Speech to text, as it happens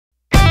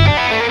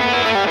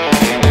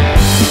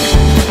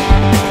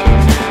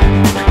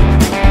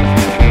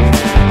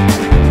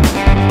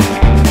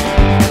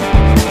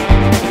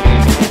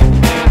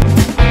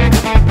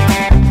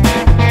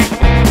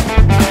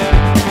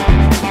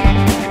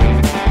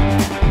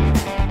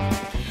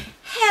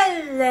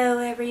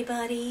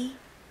everybody.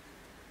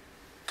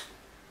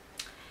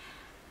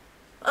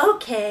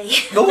 Okay.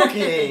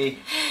 Okay.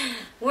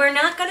 We're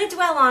not going to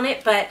dwell on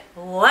it, but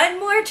one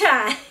more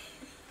time.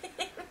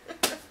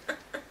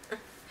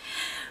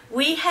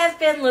 We have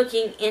been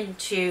looking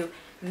into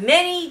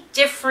many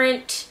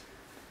different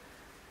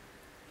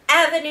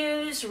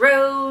avenues,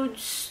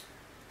 roads,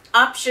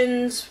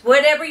 options,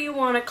 whatever you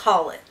want to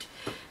call it,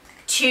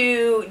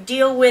 to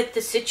deal with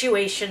the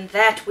situation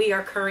that we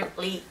are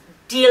currently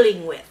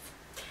dealing with.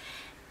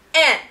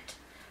 And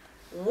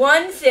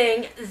one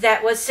thing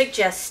that was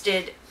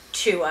suggested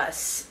to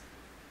us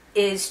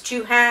is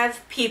to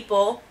have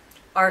people,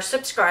 our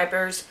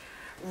subscribers,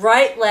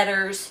 write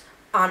letters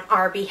on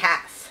our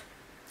behalf.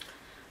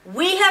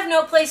 We have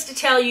no place to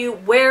tell you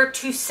where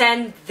to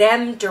send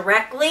them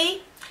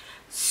directly,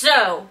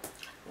 so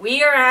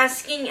we are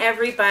asking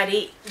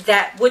everybody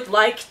that would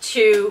like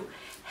to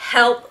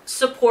help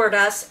support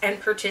us and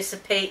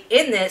participate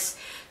in this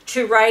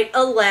to write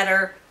a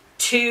letter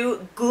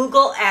to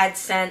Google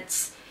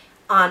AdSense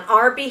on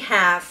our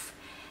behalf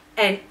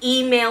and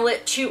email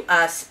it to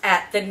us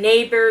at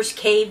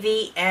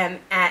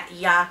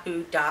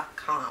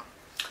theneighborskvm@yahoo.com.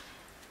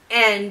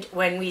 And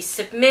when we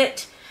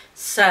submit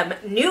some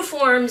new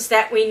forms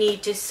that we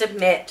need to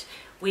submit,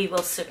 we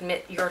will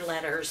submit your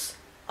letters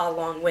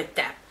along with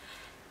them.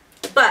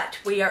 But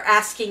we are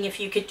asking if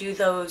you could do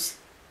those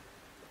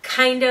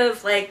kind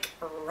of like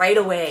right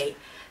away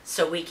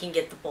so we can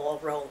get the ball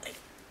rolling.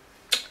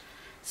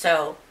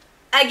 So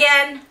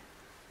again,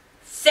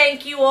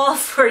 thank you all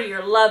for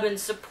your love and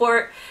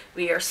support.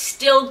 We are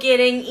still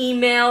getting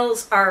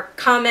emails or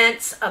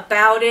comments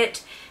about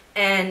it,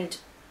 and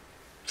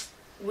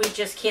we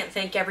just can't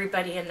thank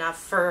everybody enough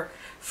for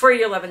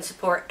your love and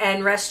support.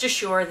 And rest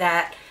assured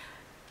that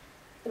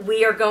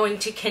we are going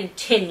to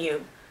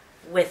continue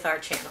with our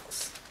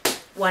channels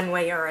one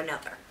way or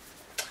another.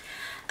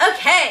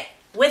 Okay,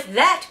 with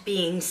that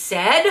being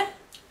said,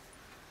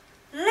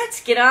 let's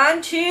get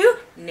on to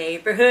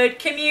neighborhood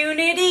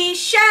community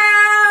shout-outs.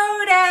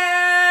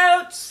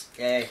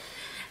 Okay.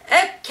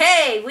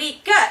 Okay,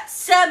 we got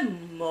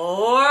some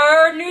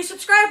more new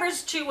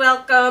subscribers to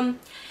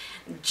welcome.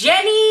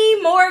 Jenny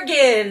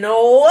Morgan,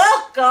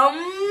 welcome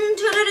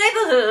to the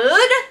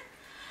neighborhood.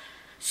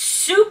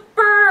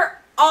 Super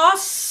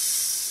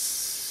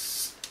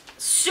awesome.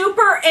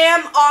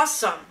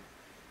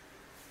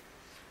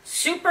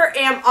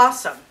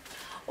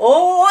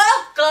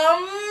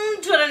 Welcome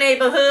to the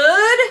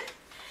neighborhood.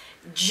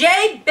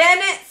 J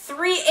Bennett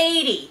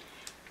 380.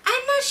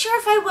 I'm not sure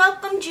if I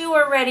welcomed you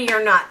already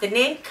or not. The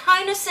name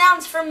kind of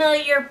sounds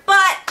familiar,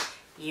 but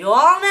you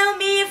all know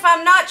me if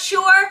I'm not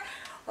sure.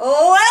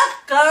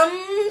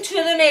 Welcome to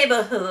the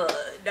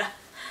neighborhood.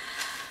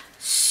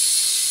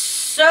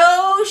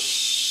 So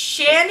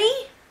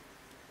Shani?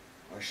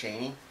 Or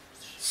Shani?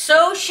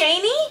 So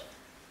Shani?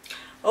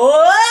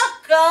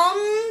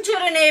 Welcome to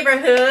the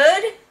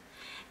neighborhood.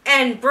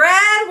 And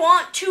Brad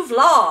want to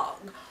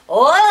vlog.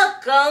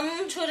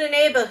 Welcome to the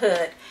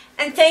neighborhood.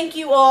 And thank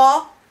you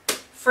all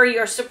for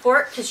your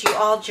support, because you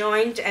all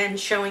joined and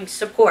showing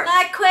support.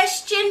 My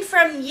question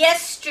from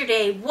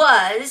yesterday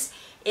was,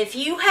 if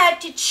you had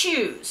to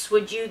choose,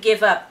 would you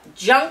give up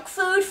junk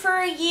food for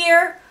a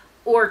year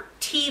or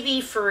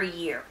TV for a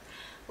year?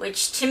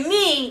 Which to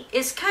me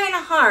is kind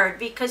of hard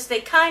because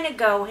they kind of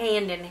go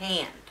hand in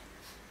hand.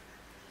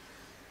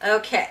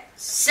 Okay,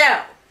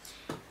 so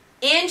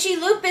Angie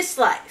Lupus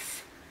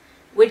Life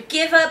would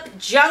give up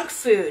junk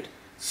food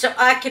so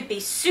I could be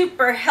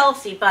super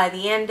healthy by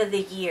the end of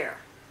the year.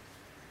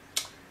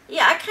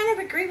 Yeah, I kind of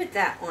agree with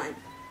that one.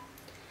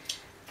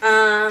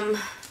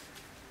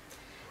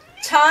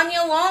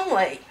 Tanya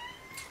Longley.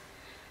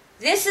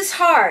 This is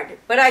hard,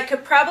 but I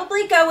could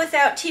probably go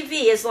without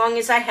TV as long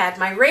as I had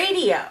my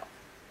radio.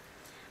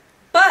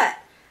 But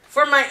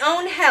for my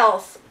own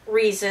health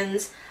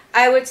reasons,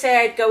 I would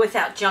say I'd go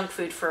without junk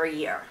food for a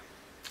year.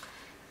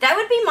 That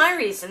would be my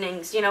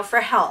reasonings, you know, for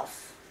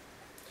health.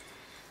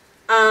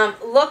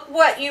 Look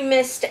what you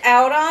missed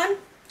out on.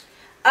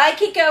 I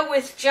could go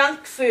with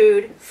junk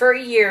food for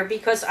a year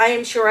because I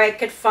am sure I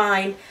could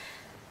find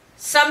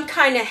some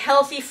kind of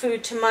healthy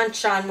food to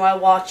munch on while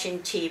watching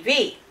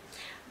TV.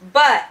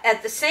 But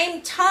at the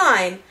same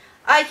time,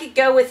 I could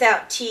go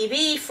without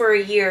TV for a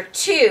year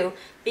too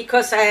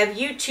because I have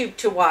YouTube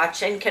to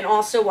watch and can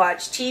also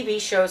watch TV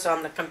shows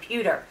on the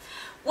computer.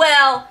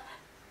 Well,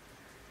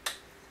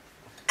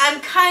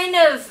 I'm kind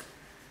of,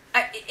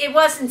 it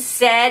wasn't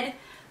said,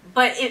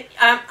 but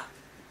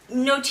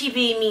no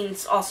TV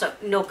means also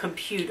no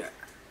computer.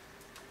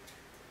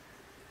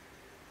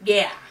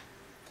 Yeah.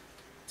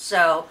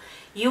 So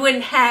you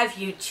wouldn't have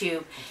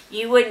YouTube.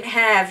 You wouldn't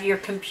have your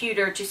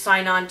computer to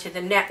sign on to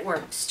the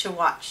networks to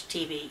watch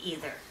TV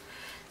either.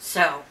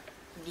 So,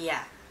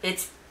 yeah,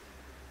 it's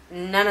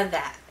none of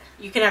that.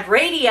 You can have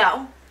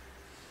radio,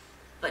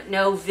 but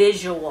no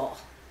visual.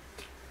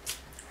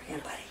 Yeah,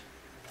 buddy.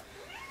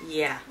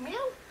 Yeah.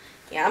 Meow.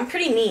 Yeah, I'm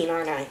pretty mean,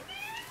 aren't I?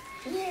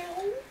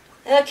 Meow.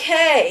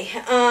 Okay,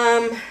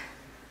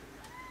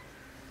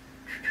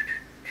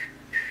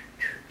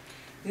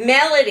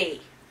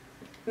 Melody.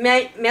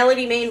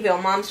 Melody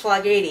Mainville, Mom's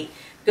Vlog 80.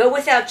 Go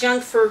without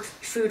junk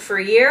food for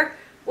a year,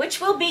 which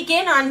will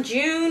begin on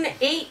June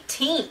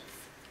 18th.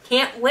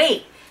 Can't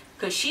wait,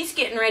 because she's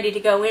getting ready to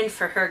go in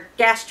for her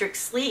gastric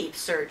sleeve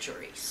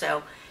surgery.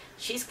 So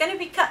she's going to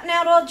be cutting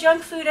out all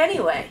junk food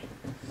anyway.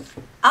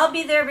 I'll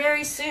be there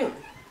very soon.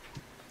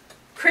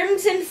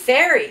 Crimson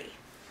Fairy.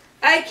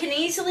 I can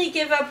easily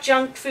give up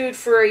junk food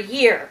for a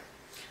year.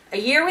 A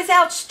year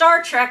without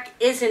Star Trek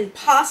is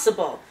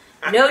impossible.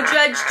 No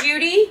Judge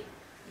Judy,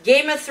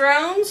 Game of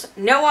Thrones,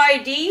 no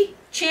ID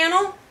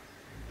channel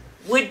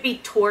would be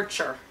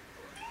torture.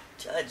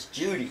 Judge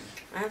Judy.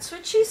 That's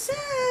what she says.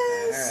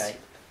 All right.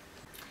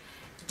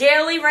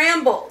 Daily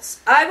Rambles.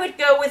 I would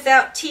go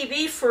without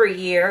TV for a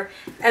year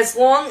as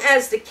long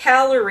as the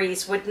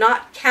calories would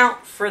not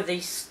count for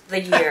the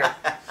year.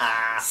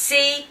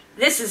 See,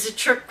 this is a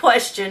trick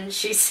question,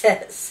 she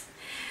says.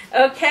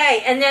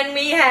 Okay, and then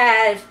we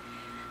have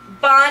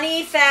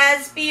Bonnie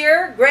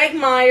Fazbear, Greg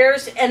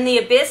Myers, and the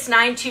Abyss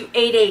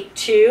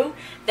 92882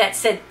 that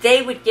said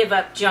they would give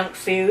up junk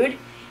food.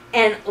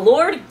 And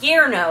Lord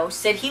Gierno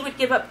said he would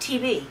give up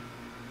TV.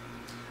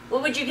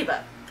 What would you give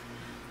up?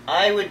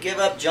 I would give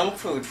up junk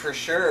food for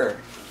sure.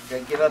 If I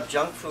give up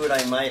junk food,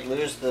 I might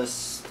lose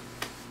this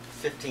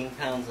 15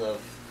 pounds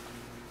of...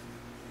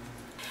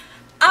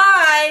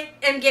 I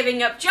am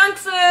giving up junk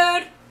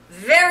food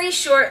very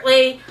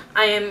shortly.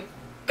 I am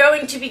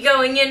going to be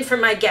going in for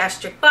my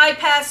gastric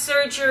bypass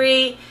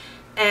surgery,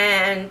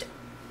 and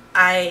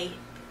I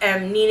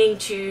am needing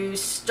to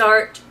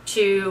start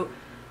to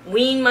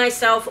wean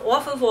myself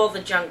off of all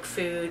the junk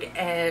food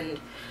and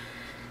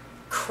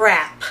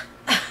crap.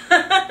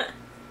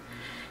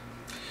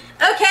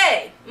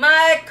 Okay,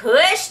 my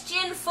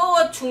question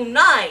for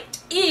tonight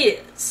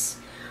is,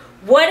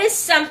 what is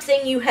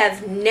something you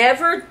have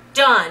never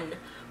done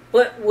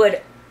but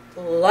would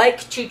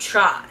like to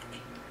try?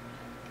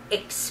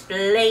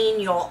 Explain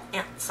your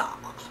answer.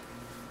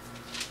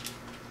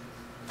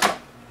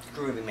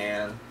 Groovy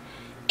man.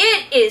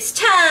 It is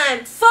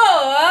time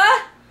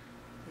for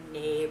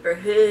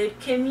Neighborhood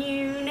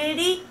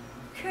Community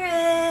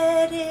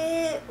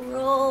Credit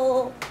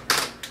Roll.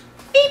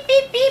 Beep,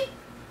 beep, beep.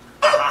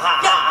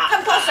 Yeah,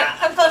 come closer,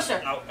 come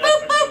closer. No.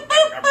 Boop, boop,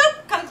 boop,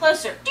 boop. Come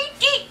closer. Deet,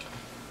 deet.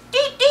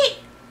 Deet, deet.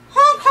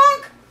 Honk,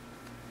 honk.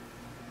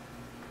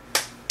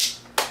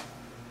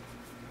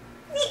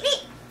 Neat,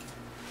 neat.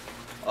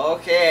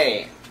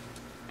 Okay.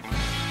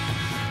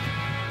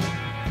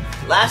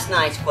 Last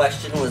night's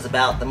question was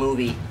about the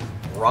movie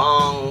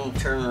Wrong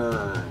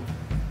Turn.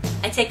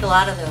 I take a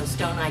lot of those,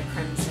 don't I,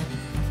 Crimson?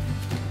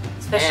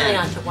 Especially And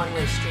onto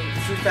one-way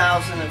streets.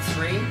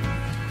 2003.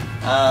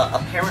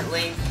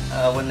 Apparently,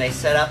 when they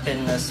set up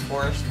in this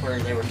forest where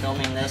they were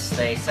filming this,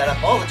 they set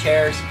up all the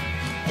chairs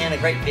and a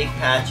great big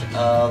patch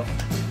of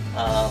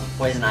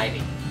poison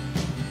ivy.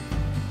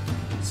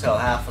 So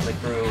half of the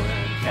crew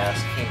and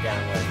cast came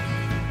down with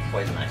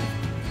poison ivy.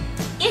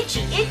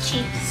 Itchy,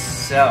 itchy.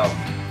 So,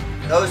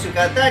 those who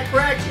got that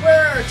correct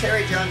were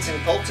Terry Johnson,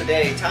 Colt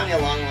Today, Tanya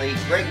Longley,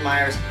 Greg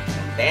Myers,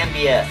 and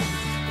Bambi F.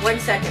 1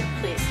 second,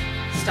 please.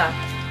 Stop.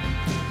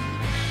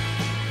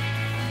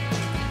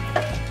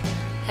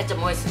 Had to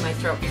moisten my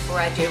throat before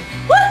I do.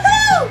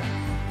 Woohoo!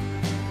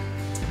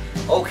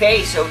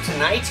 Okay, so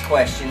tonight's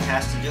question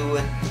has to do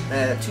with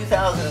the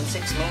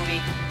 2006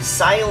 movie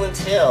Silent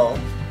Hill,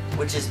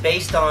 which is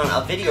based on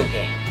a video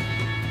game.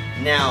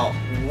 Now,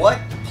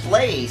 what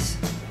place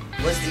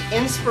was the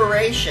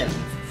inspiration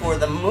for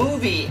the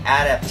movie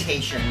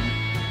adaptation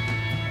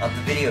of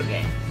the video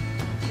game?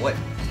 What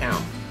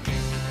town?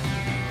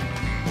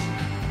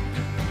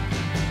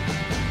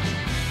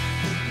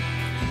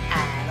 I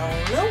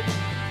don't know.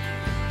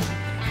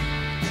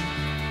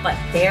 But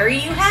there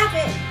you have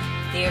it.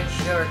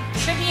 There's your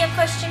trivia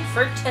question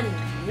for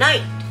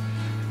tonight.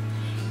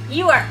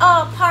 You are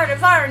all part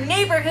of our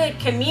neighborhood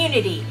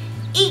community.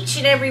 Each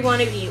and every one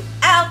of you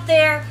out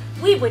there.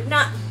 We would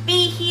not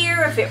be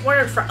here if it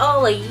weren't for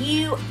all of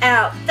you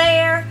out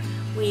there.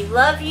 We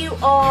love you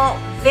all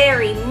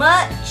very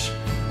much.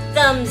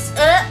 Thumbs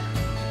up.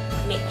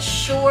 Make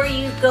sure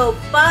you go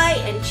by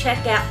and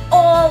check out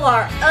all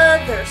our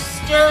other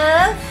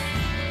stuff.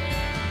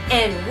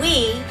 And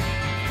we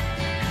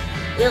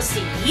will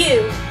see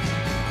you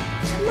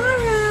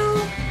tomorrow.